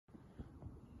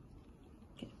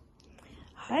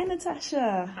Hi,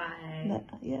 Natasha. Hi.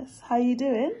 Yes, how are you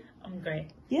doing? I'm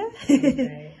great. Yeah? I'm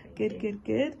great.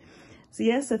 Good.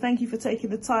 So thank you for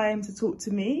taking the time to talk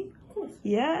to me. Of course.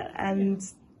 Yeah, and,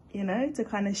 you know, to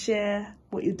kind of share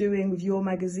what you're doing with your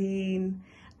magazine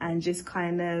and just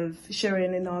kind of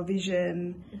sharing in our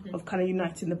vision of kind of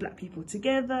uniting the Black people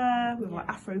together with our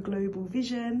Afro-global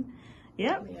vision.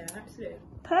 Yeah? Yeah, absolutely.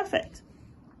 Perfect.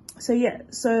 So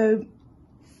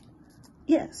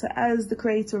as the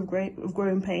creator of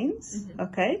Growin Pains,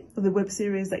 okay, of the web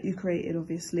series that you created,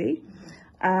 obviously,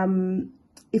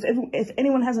 if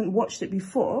anyone hasn't watched it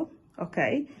before,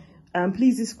 okay,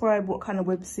 please describe what kind of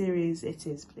web series it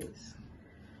is, please.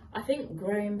 I think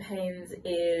Growin Pains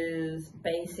is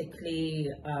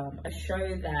basically a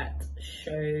show that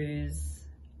shows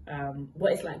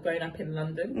what it's like growing up in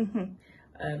London.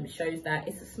 Shows that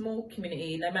it's a small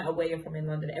community, no matter where you're from in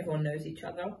London, everyone knows each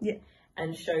other. Yeah.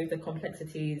 And shows the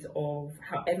complexities of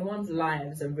how everyone's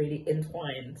lives are really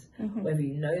entwined. Whether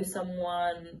you know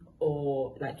someone,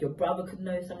 or like your brother could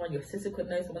know someone, your sister could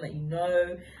know someone that you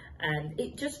know. And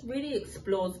it just really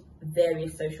explores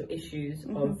various social issues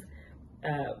of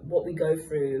what we go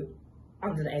through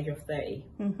under the age of 30.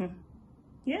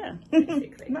 Yeah.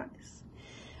 Basically. Nice.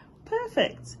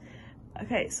 Perfect.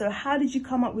 Okay, so how did you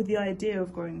come up with the idea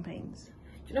of Growin Pains?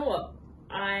 Do you know what?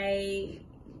 I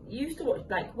used to watch,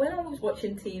 like when I was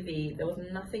watching TV, there was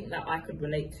nothing that I could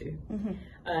relate to.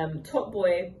 Top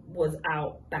Boy was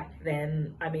out back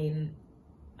then. I mean,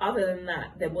 other than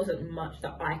that, there wasn't much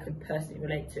that I could personally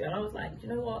relate to. And I was like, you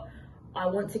know what? I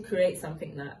want to create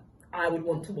something that I would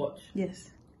want to watch.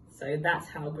 Yes. So that's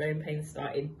how Growin Pains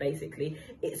started, basically.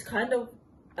 It's kind of,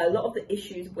 a lot of the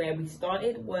issues where we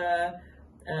started were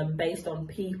based on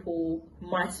people,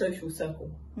 my social circle.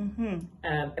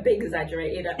 A bit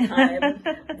exaggerated at times,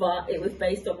 but it was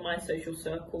based on my social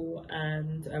circle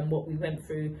and what we went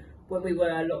through when we were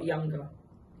a lot younger.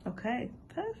 Okay,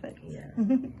 perfect. Yeah.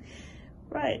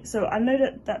 Right, so I know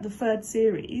that the third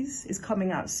series is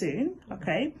coming out soon,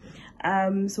 okay?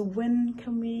 So when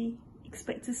can we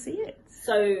expect to see it?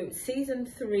 So season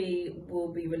 3 will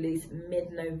be released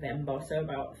mid-November, so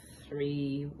about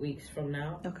 3 weeks from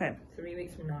now. Okay. 3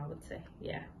 weeks from now, I would say.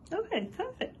 Yeah. Okay,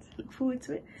 perfect. Look forward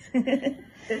to it.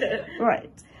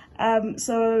 Right.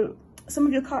 So some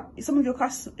of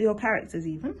your characters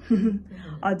even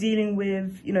are dealing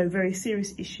with, you know, very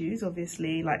serious issues,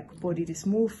 obviously, like body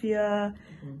dysmorphia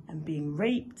and being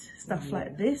raped, stuff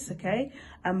like this. Okay.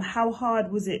 How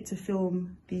hard was it to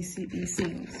film these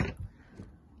scenes?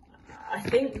 I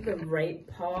think the rape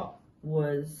part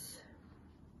was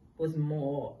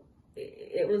more.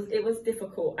 It was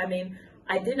difficult. I mean,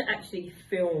 I didn't actually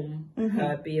film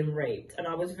her being raped, and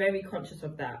I was very conscious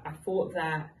of that. I thought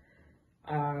that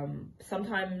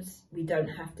sometimes we don't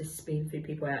have to spin through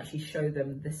people and actually show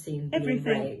them the scene being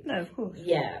raped. No, of course.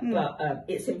 Yeah, but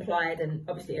it's implied, and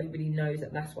obviously everybody knows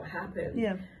that that's what happened.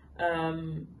 Yeah.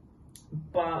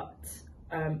 But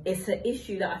it's an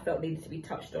issue that I felt needed to be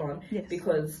touched on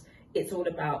because it's all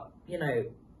about, you know,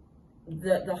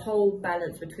 the whole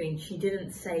balance between she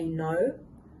didn't say no,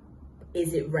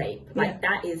 is it rape? Like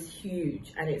that is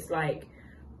huge, and it's like,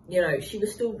 you know, she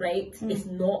was still raped.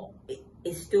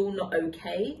 It's still not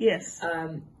okay. Yes.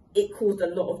 It caused a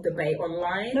lot of debate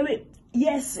online. No,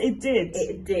 yes, it did.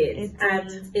 It did.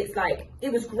 And it's like,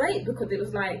 it was great because it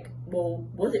was like, well,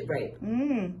 was it rape?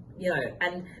 You know,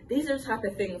 and these are the type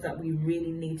of things that we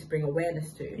really need to bring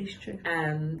awareness to. It's true.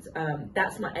 And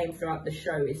that's my aim throughout the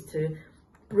show, is to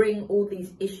bring all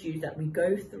these issues that we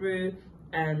go through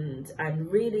and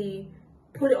really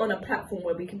put it on a platform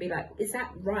where we can be like, is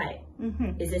that right?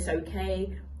 Is this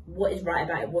okay? What is right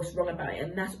about it? What's wrong about it?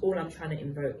 And that's all I'm trying to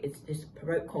invoke, is just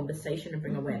provoke conversation and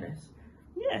bring awareness.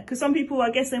 Yeah, because some people,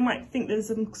 I guess, they might think there's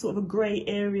some sort of a grey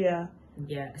area.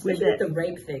 Yeah, especially with the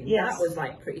rape thing. Yes. That was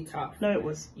like pretty tough. No, it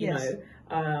was. You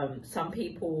know, some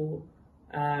people,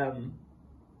 a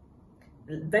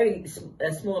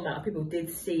small amount of people did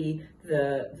see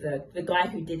the guy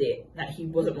who did it, that he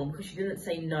wasn't wrong because she didn't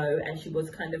say no, and she was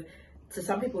kind of, to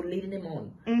some people, leading him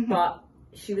on. But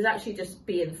she was actually just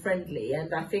being friendly,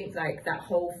 and I think like that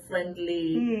whole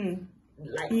friendly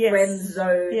friend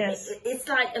zone, it's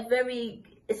like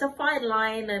it's a fine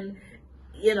line, and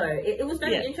you know, it was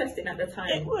very interesting at the time.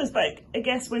 It was, but I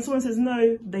guess when someone says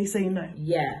no, they say no.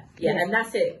 Yeah, and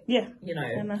that's it. Yeah, you know,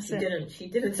 and that's she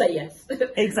didn't say yes.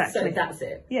 Exactly. So that's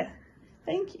it. Yeah,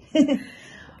 thank you.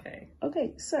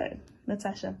 Okay, so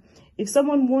Natasha, if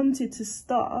someone wanted to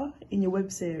star in your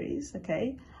web series,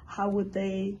 okay, how would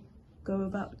they go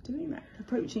about doing that,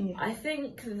 approaching you? I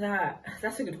think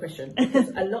that's a good question, because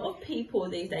a lot of people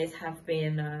these days have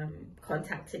been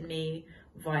contacting me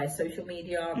via social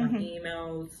media, my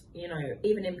emails, you know,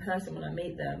 even in person when I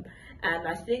meet them. And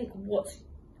I think what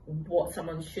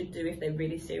someone should do if they're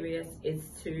really serious is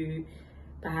to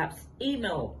perhaps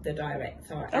email the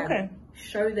director and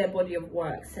show their body of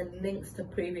work, send links to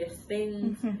previous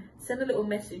things, send a little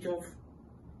message of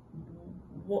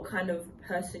what kind of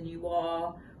person you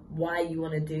are, why you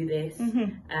want to do this,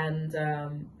 and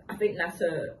I think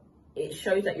it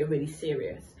shows that you're really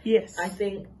serious. Yes. I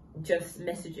think just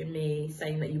messaging me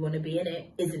saying that you want to be in it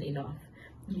isn't enough.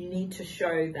 You need to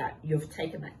show that you've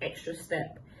taken that extra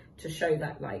step to show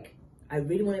that, like, I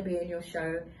really want to be in your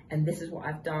show, and this is what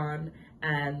I've done,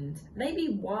 and maybe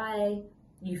why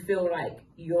you feel like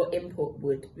your input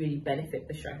would really benefit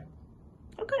the show.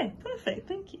 Okay, perfect,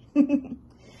 thank you.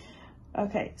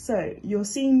 Okay, so your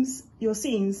scenes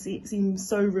seem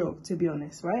so real, to be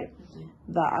honest, right?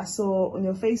 That I saw on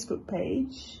your Facebook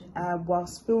page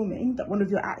whilst filming that one of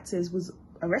your actors was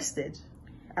arrested,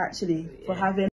 actually, for having